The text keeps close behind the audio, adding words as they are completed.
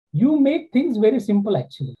You make things very simple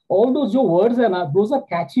actually. All those your words are those are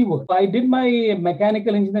catchy words. I did my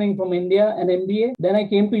mechanical engineering from India, an MBA. Then I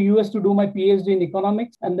came to US to do my PhD in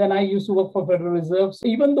economics, and then I used to work for Federal Reserve. So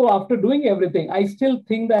even though after doing everything, I still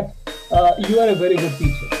think that you are a very good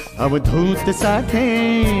teacher. अवधूत साथे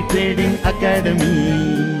trading academy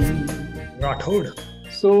Rathod.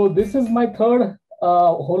 So this is my third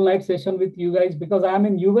whole night session with you guys because I'm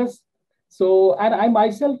in US. So, and I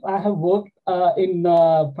myself, I have worked in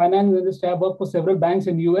finance industry. I worked for several banks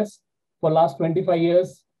in US for last 25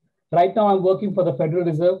 years. Right now, I'm working for the Federal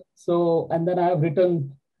Reserve. So, and then I've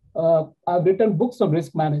written books on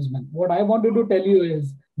risk management. What I wanted to tell you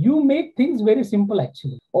is, you make things very simple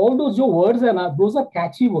actually. All those your words those are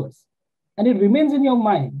catchy words, and it remains in your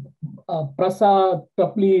mind. Prasad,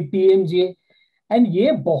 Tapli, TMJ, and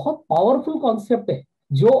ये बहुत powerful concept है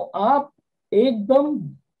जो आप एकदम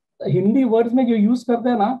Hindi words में जो use करते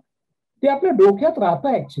हैं ना ते आपल्या डोक्यात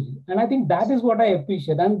राहता actually and I think that is what I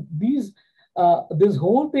appreciate and this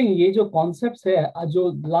whole thing ये जो कॉन्सेप्ट्स है जो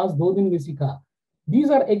लास्ट 2 दिन में सीखा these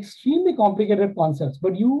are extremely complicated concepts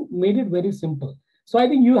but you made it very simple so I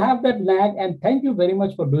think you have that knack and thank you very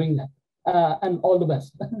much for doing that and all the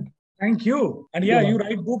best. Thank you. And yeah, you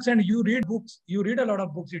write books and you read books. You read a lot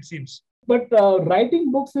of books, it seems. But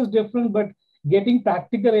writing books is different, but getting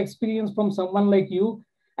practical experience from someone like you.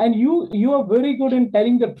 And you are very good in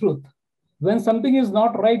telling the truth. When something is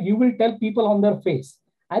not right, you will tell people on their face.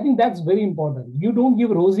 I think that's very important. You don't give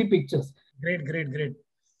rosy pictures. Great.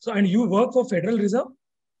 So, and you work for Federal Reserve?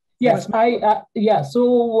 Yes, So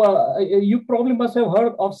you probably must have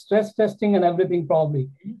heard of stress testing and everything. Probably,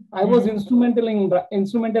 I was instrumental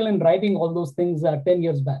in writing all those things 10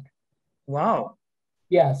 years back. Wow.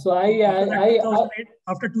 Yeah, so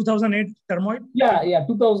after 2008 turmoil? Yeah,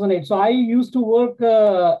 2008. So I used to work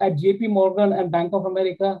at JP Morgan and Bank of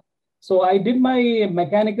America. So I did my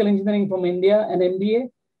mechanical engineering from India, an MBA.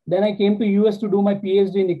 Then I came to US to do my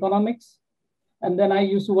PhD in economics. And then I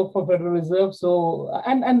used to work for Federal Reserve. So,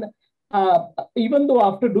 and even though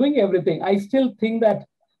after doing everything, I still think that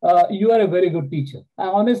you are a very good teacher.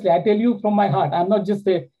 Honestly, I tell you from my heart, I'm not just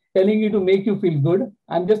telling you to make you feel good.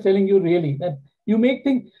 I'm just telling you really that you make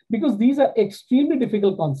things, because these are extremely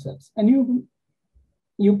difficult concepts and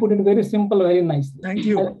you put it very simple, very nicely. Thank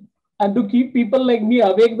you. And to keep people like me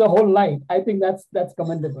awake the whole night, I think that's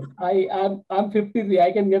commendable. I'm 53,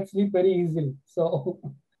 I can get sleep very easily. So,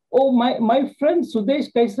 oh, my friend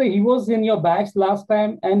Sudesh Kaisra, he was in your batch last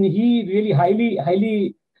time and he really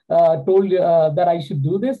highly told that I should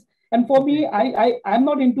do this. And for me, I'm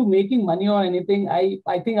not into making money or anything.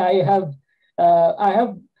 I think I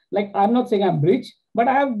have like, I'm not saying I'm rich, but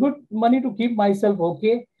I have good money to keep myself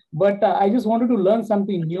okay. But I just wanted to learn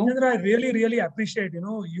something new. Jitendra, I really appreciate,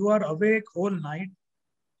 you are awake whole night.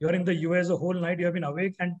 You're in the US the whole night. You have been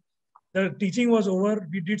awake and the teaching was over.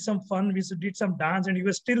 We did some fun. We did some dance and you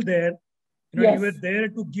were still there. Yes. You were there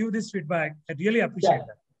to give this feedback. I really appreciate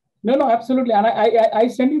that. No, absolutely. And I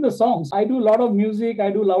send you the songs. I do a lot of music.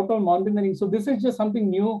 I do a lot of mountaineering. So this is just something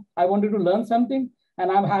new. I wanted to learn something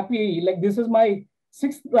and I'm happy. Like this is my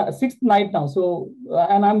sixth night now. So,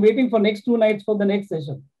 and I'm waiting for next 2 nights for the next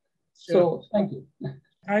session. Sure. So thank you.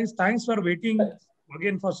 Thanks for waiting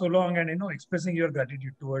again for so long and expressing your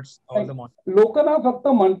gratitude towards all the monitors. लोक ना फक्त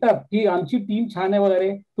म्हणतात की आमची team छान आहे वगैरे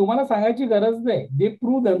तुम्हाला सांगायची गरज नाही. They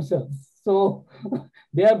prove themselves. So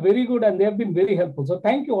they are very good and they have been very helpful. So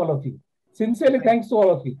thank you all of you. Sincerely thanks to all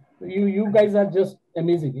of you. You guys are just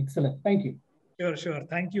amazing. Excellent. Thank you. Sure.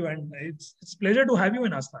 Thank you. And it's pleasure to have you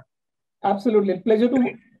in ASTA. Absolutely. Pleasure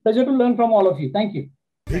to learn from all of you. Thank you.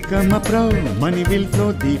 Become a pro, money will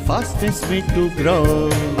flow, the fastest way to grow.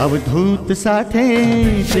 अवधूत साथे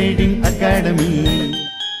trading academy.